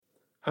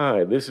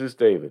Hi, this is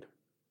David.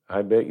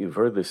 I bet you've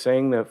heard the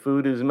saying that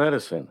food is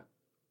medicine.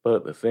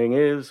 But the thing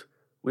is,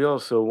 we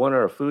also want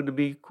our food to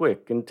be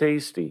quick and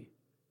tasty.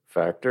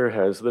 Factor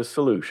has the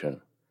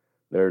solution.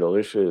 Their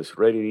delicious,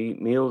 ready to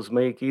eat meals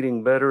make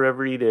eating better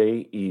every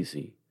day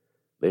easy.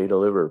 They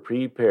deliver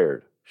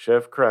prepared,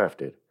 chef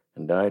crafted,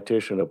 and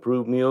dietitian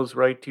approved meals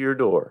right to your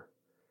door.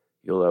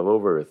 You'll have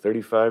over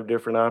 35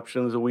 different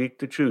options a week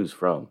to choose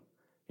from,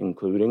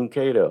 including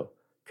keto,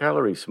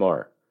 calorie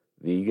smart,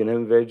 vegan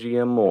and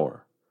veggie, and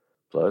more.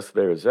 Plus,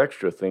 there's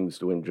extra things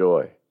to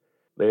enjoy.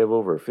 They have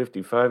over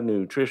 55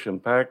 nutrition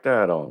packed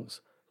add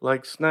ons,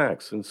 like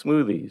snacks and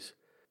smoothies,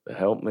 that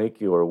help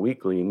make your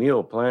weekly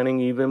meal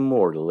planning even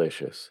more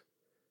delicious.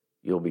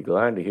 You'll be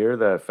glad to hear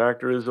that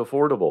Factor is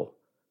affordable.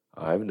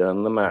 I've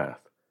done the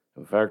math,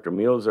 and Factor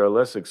meals are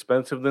less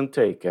expensive than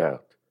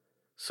takeout.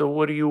 So,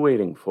 what are you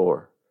waiting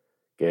for?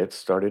 Get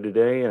started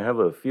today and have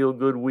a feel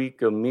good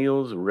week of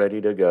meals ready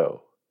to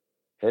go.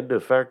 Head to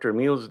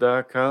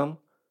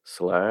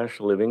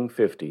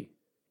factormeals.com/living50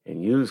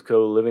 and use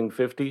code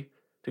living50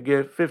 to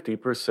get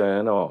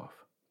 50% off.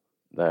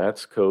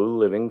 That's code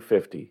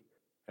living50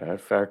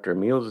 at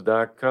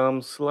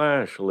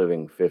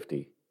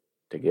factormeals.com/living50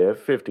 to get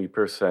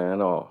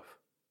 50% off.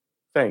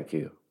 Thank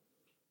you.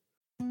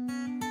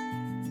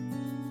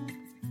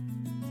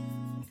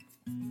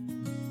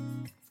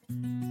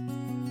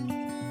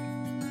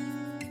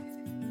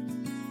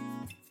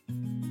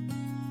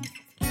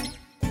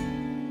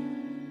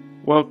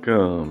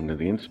 Welcome to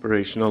the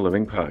Inspirational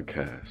Living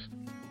Podcast.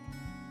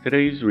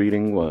 Today's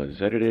reading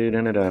was edited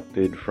and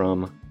adapted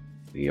from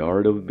The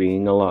Art of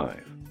Being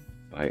Alive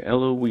by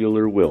Ella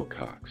Wheeler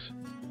Wilcox,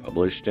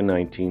 published in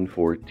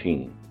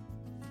 1914.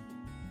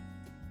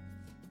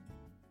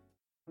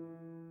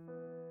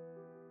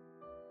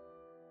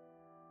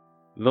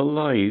 The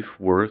life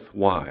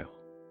worthwhile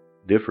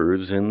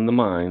differs in the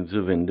minds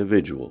of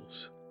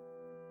individuals.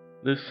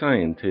 The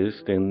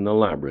scientist in the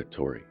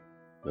laboratory,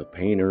 the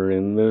painter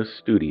in the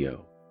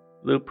studio,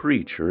 the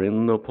preacher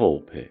in the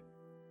pulpit,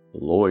 the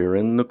lawyer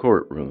in the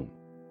courtroom,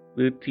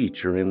 the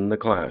teacher in the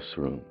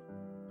classroom,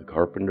 the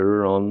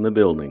carpenter on the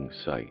building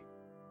site,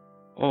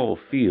 all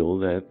feel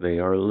that they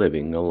are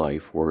living a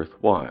life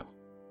worthwhile.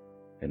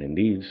 And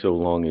indeed, so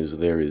long as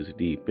there is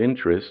deep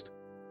interest,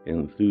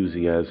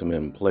 enthusiasm,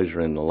 and pleasure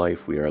in the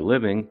life we are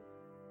living,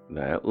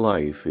 that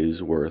life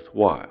is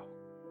worthwhile.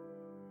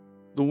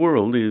 The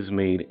world is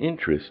made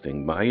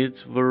interesting by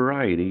its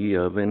variety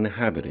of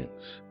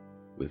inhabitants,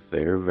 with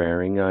their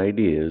varying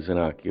ideas and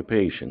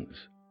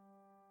occupations.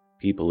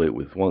 People it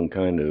with one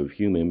kind of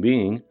human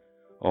being,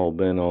 all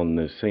bent on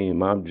the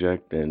same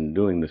object and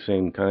doing the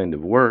same kind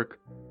of work,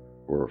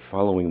 or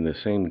following the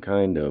same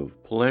kind of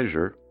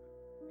pleasure,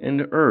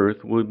 and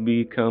earth would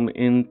become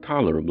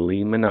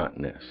intolerably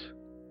monotonous.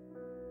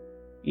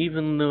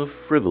 Even the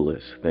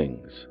frivolous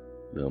things,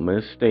 the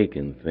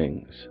mistaken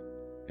things,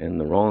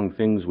 and the wrong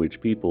things which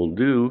people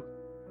do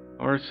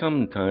are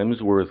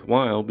sometimes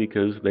worthwhile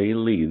because they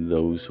lead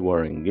those who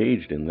are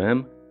engaged in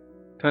them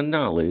to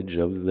knowledge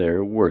of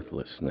their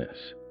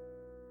worthlessness.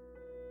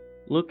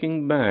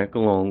 Looking back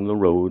along the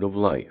road of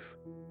life,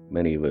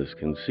 many of us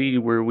can see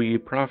where we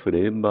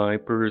profited by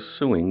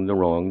pursuing the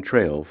wrong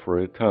trail for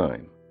a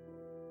time.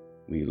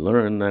 We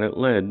learn that it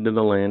led to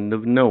the land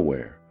of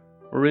nowhere,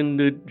 or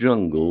into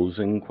jungles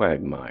and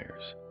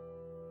quagmires.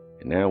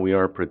 And now we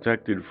are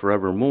protected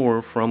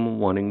forevermore from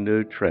wanting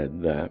to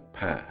tread that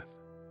path.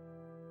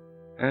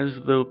 As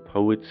the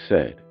poet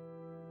said,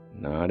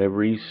 not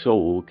every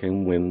soul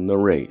can win the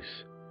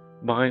race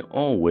by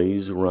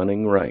always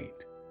running right.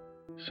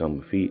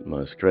 Some feet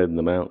must tread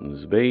the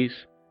mountain's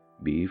base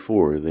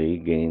before they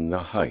gain the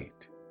height.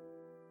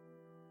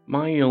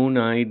 My own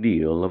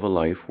ideal of a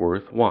life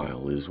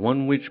worthwhile is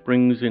one which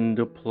brings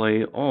into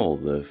play all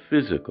the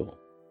physical,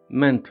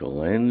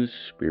 mental, and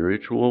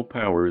spiritual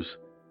powers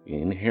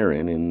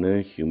inherent in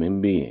the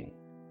human being.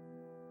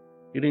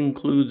 It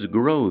includes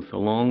growth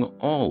along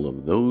all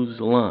of those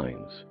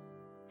lines,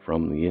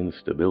 from the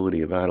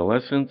instability of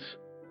adolescence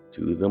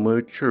to the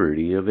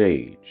maturity of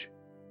age.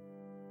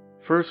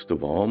 First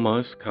of all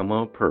must come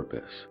a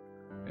purpose,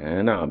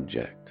 an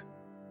object.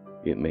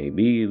 It may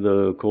be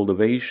the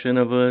cultivation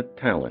of a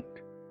talent.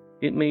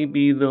 It may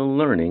be the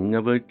learning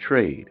of a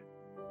trade.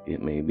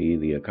 It may be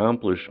the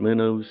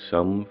accomplishment of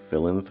some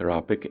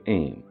philanthropic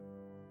aim,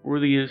 or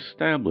the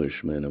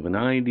establishment of an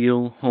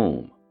ideal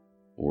home,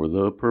 or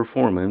the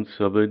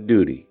performance of a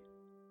duty.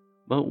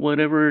 But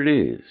whatever it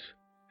is,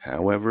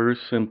 however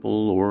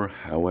simple or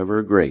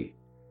however great,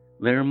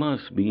 there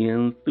must be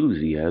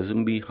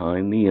enthusiasm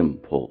behind the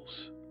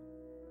impulse.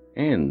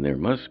 And there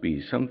must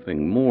be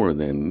something more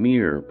than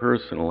mere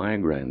personal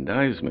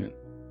aggrandizement,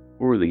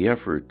 or the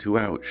effort to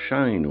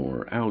outshine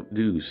or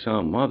outdo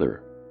some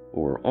other,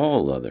 or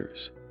all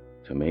others,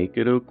 to make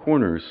it a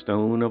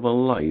cornerstone of a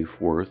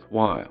life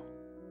worthwhile.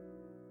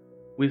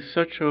 With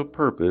such a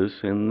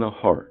purpose in the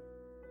heart,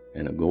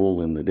 and a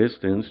goal in the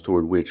distance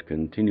toward which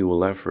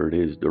continual effort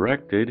is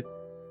directed,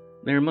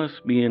 there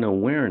must be an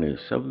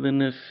awareness of the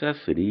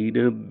necessity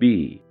to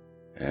be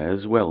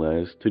as well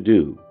as to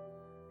do,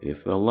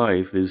 if the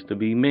life is to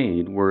be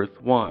made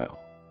worthwhile.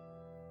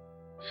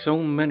 So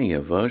many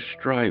of us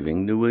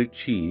striving to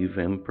achieve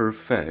and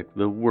perfect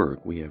the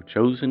work we have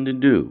chosen to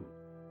do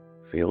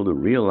fail to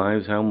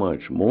realize how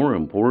much more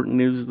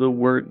important is the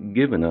work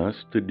given us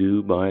to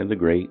do by the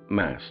great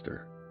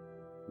Master,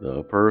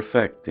 the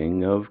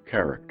perfecting of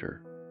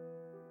character.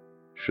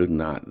 Should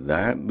not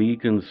that be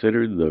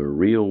considered the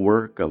real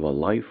work of a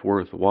life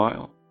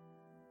worthwhile?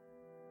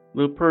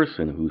 The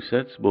person who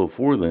sets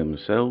before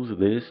themselves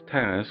this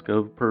task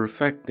of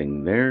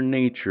perfecting their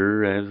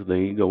nature as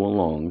they go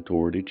along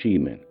toward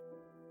achievement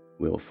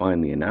will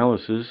find the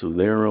analysis of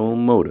their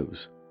own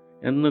motives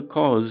and the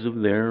cause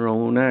of their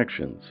own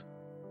actions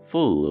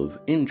full of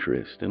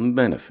interest and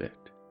benefit.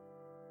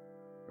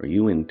 Are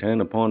you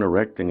intent upon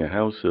erecting a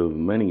house of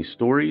many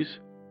stories?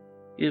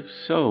 If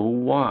so,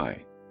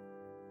 why?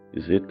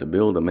 Is it to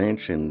build a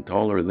mansion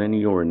taller than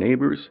your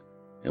neighbors,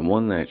 and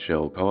one that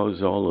shall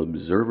cause all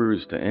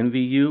observers to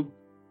envy you?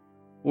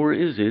 Or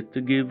is it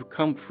to give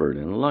comfort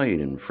and light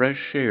and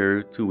fresh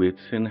air to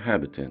its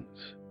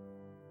inhabitants?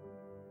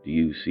 Do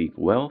you seek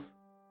wealth?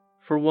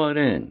 For what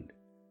end?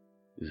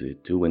 Is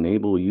it to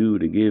enable you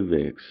to give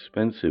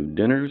expensive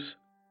dinners,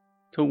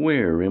 to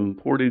wear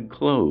imported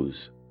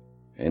clothes,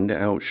 and to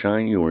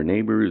outshine your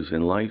neighbors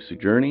in life's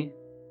journey?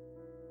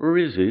 Or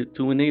is it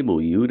to enable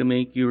you to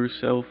make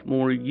yourself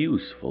more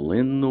useful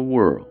in the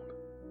world?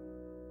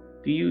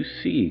 Do you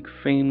seek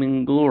fame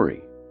and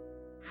glory?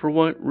 For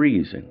what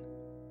reason?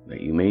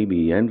 That you may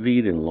be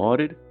envied and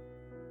lauded?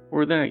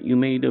 Or that you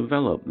may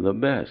develop the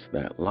best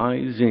that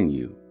lies in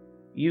you,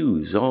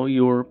 use all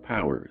your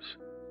powers,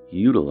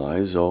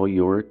 utilize all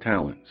your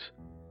talents,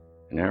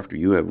 and after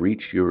you have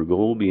reached your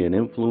goal be an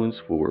influence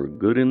for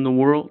good in the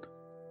world?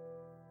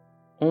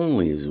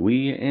 Only as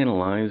we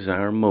analyze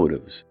our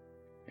motives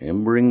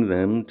and bring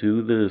them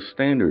to the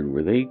standard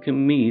where they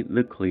can meet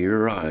the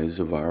clear eyes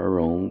of our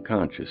own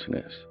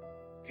consciousness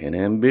can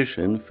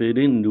ambition fit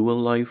into a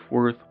life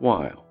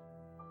worthwhile.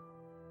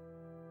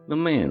 The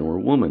man or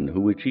woman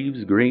who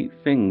achieves great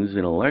things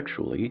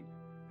intellectually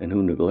and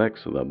who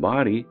neglects the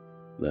body,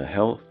 the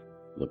health,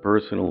 the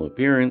personal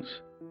appearance,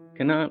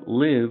 cannot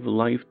live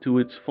life to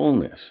its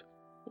fullness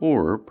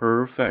or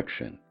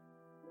perfection.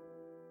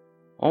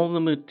 All the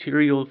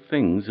material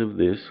things of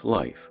this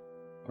life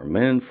are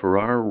meant for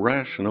our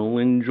rational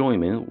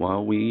enjoyment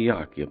while we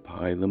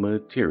occupy the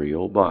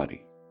material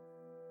body.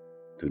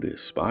 To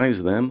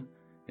despise them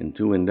and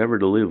to endeavor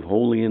to live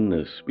wholly in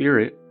the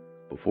spirit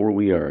before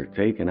we are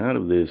taken out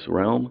of this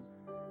realm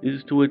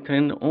is to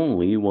attend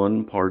only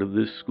one part of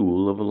this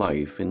school of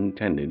life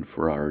intended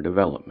for our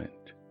development.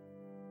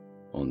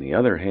 On the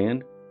other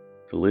hand,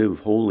 to live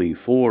wholly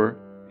for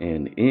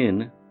and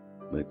in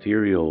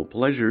material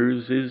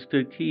pleasures is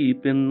to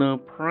keep in the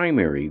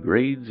primary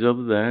grades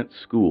of that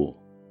school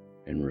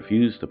and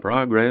refuse to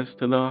progress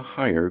to the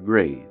higher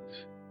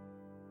grades.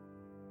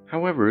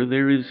 However,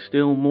 there is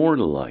still more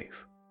to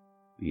life.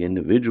 The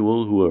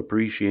individual who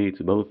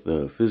appreciates both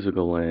the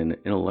physical and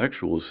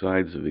intellectual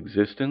sides of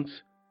existence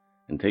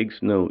and takes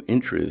no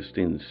interest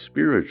in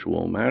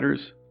spiritual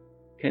matters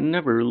can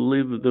never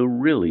live the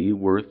really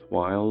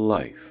worthwhile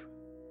life.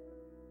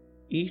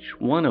 Each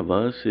one of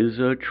us is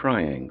a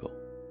triangle,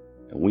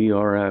 and we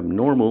are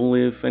abnormal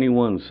if any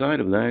one side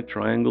of that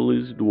triangle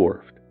is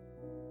dwarfed,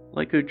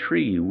 like a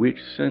tree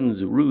which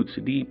sends roots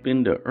deep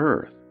into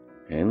earth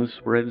and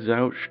spreads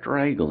out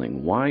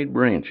straggling wide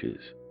branches,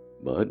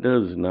 but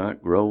does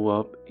not grow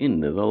up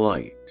into the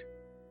light.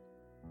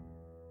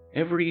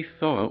 Every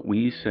thought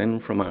we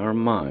send from our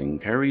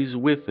mind carries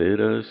with it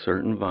a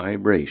certain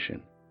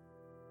vibration.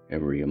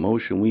 Every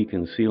emotion we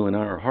conceal in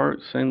our heart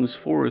sends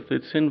forth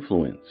its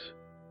influence.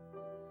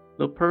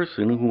 The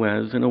person who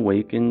has an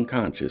awakened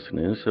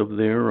consciousness of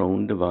their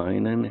own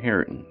divine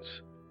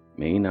inheritance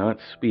may not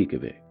speak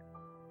of it,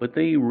 but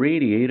they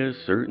radiate a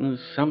certain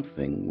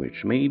something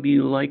which may be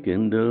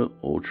likened to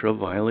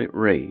ultraviolet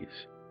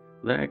rays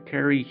that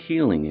carry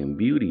healing and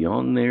beauty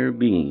on their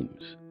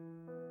beams.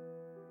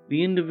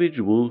 The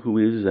individual who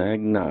is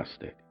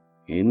agnostic,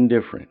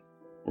 indifferent,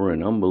 or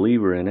an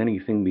unbeliever in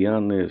anything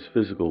beyond this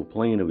physical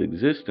plane of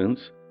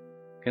existence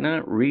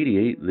cannot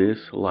radiate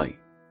this light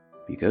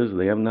because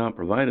they have not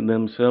provided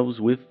themselves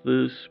with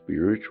the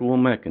spiritual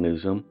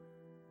mechanism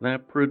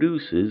that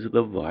produces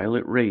the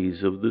violet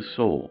rays of the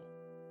soul.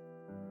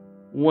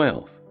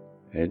 Wealth,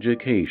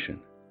 education,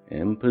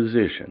 and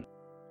position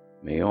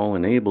may all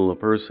enable a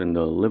person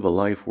to live a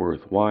life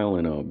worthwhile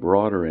in a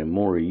broader and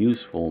more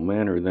useful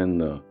manner than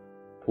the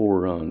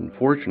poor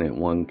unfortunate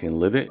one can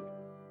live it,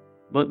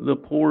 but the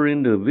poor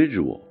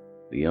individual,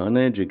 the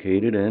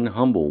uneducated and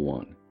humble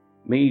one,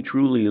 may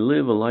truly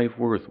live a life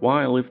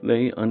worthwhile if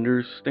they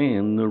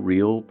understand the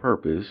real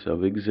purpose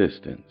of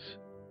existence.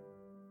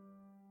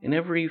 In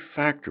every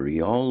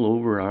factory all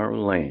over our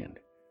land,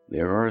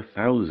 there are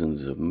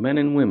thousands of men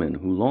and women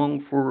who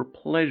long for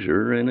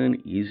pleasure and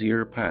an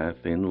easier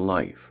path in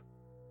life.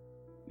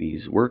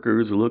 These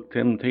workers look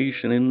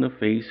temptation in the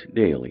face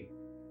daily,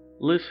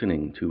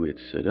 listening to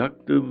its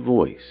seductive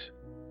voice,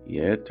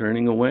 yet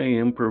turning away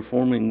and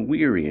performing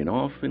weary and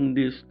often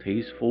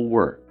distasteful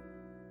work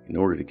in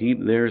order to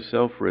keep their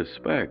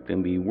self-respect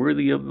and be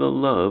worthy of the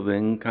love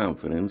and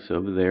confidence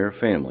of their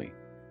family,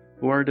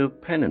 who are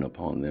dependent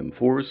upon them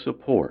for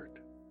support.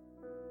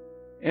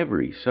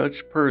 Every such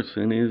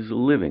person is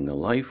living a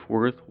life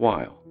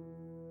worthwhile.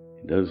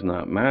 It does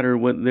not matter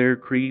what their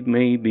creed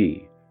may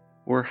be,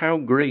 or how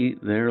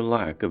great their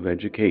lack of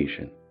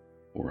education,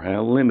 or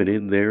how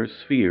limited their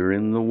sphere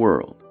in the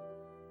world.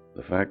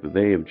 The fact that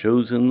they have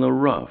chosen the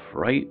rough,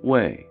 right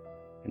way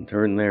and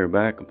turned their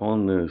back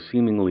upon the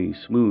seemingly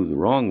smooth,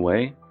 wrong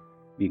way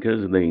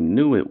because they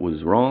knew it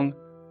was wrong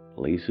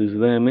places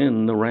them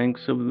in the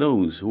ranks of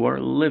those who are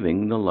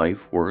living the life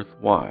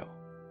worthwhile.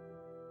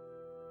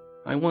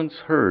 I once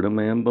heard a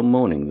man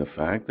bemoaning the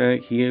fact that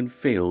he had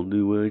failed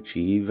to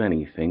achieve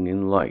anything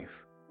in life.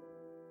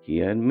 He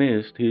had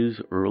missed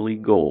his early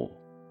goal.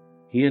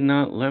 He had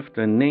not left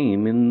a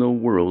name in the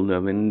world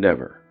of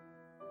endeavor.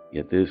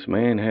 Yet this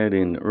man had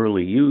in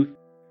early youth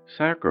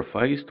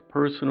sacrificed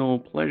personal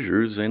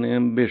pleasures and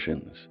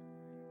ambitions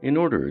in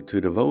order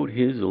to devote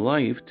his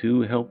life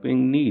to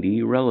helping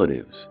needy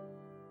relatives,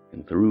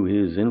 and through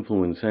his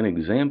influence and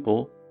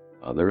example,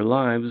 other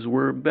lives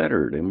were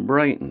bettered and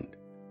brightened.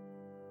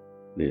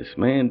 This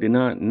man did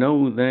not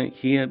know that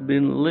he had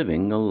been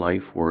living a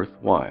life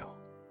worthwhile.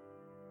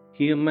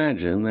 He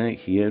imagined that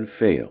he had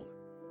failed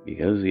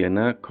because he had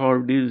not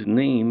carved his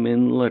name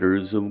in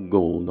letters of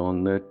gold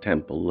on the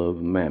temple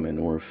of Mammon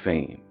or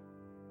fame.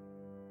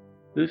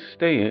 The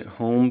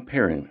stay-at-home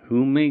parent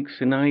who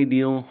makes an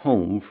ideal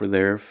home for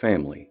their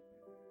family,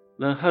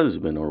 the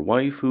husband or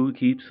wife who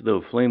keeps the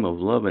flame of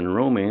love and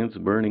romance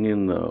burning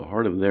in the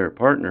heart of their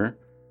partner,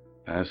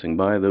 passing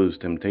by those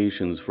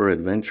temptations for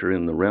adventure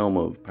in the realm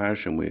of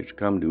passion which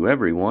come to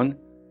everyone,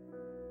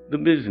 the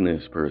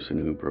business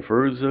person who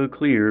prefers a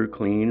clear,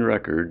 clean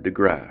record to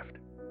graft,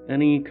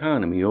 and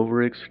economy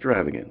over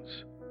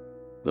extravagance,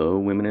 the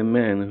women and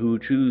men who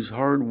choose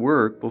hard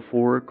work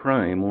before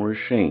crime or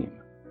shame.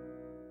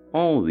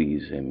 All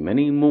these and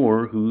many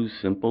more whose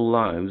simple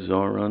lives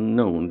are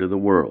unknown to the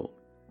world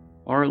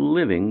are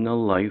living a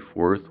life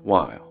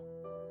worthwhile.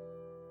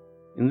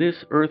 In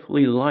this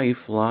earthly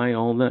life lie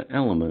all the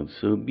elements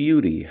of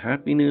beauty,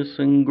 happiness,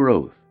 and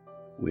growth,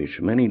 which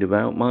many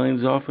devout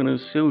minds often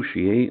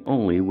associate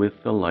only with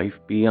the life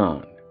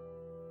beyond.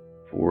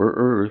 For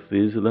earth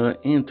is the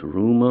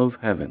anteroom of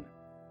heaven,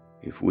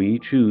 if we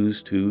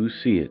choose to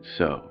see it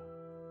so.